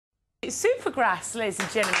It's Supergrass, ladies and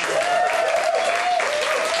gentlemen.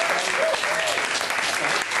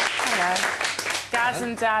 Hello. Gaz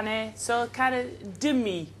and Danny. So kind of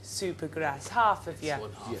demi Supergrass, half of you.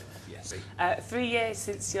 Yes. 3 years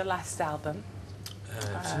since your last album.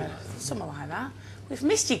 Something like that. We've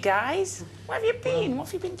missed you guys. Where have you been? What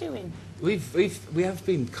have you been doing? We have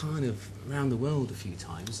been kind of around the world a few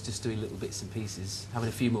times, just doing little bits and pieces, having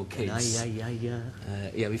a few more kids.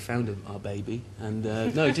 Yeah, we found our baby, and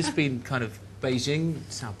no, just been kind of Beijing,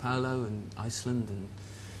 Sao Paulo, and Iceland,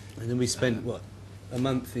 and then we spent what, a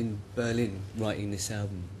month in Berlin writing this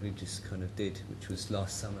album. We just kind of did, which was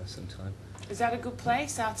last summer sometime. Is that a good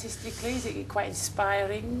place artistically? Is it quite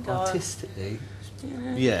inspiring? Or? Artistically,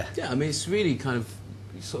 yeah. I mean, it's really kind of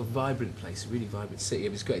sort of vibrant place, a really vibrant city.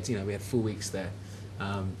 It was great. You know, we had 4 weeks there,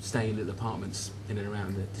 staying in little apartments in and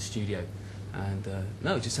around the studio, and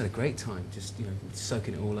no, just had a great time. Just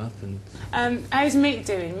soaking it all up. And how's Mick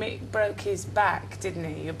doing? Mick broke his back, didn't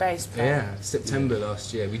he? Your bass player. Yeah, September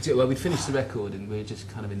last year. We'd finished the record, and we were just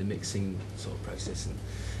kind of in the mixing sort of process and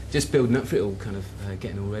just building up for it all, kind of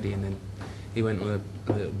getting all ready. And then he went on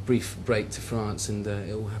a brief break to France, and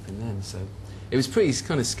it all happened then. So. It was pretty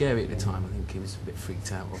kind of scary at the time. I think he was a bit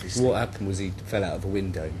freaked out, obviously. What happened was he fell out of a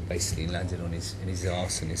window, basically, and landed on his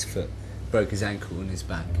arse and his foot, broke his ankle and his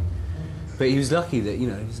back. But he was lucky that,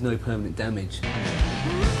 there was no permanent damage.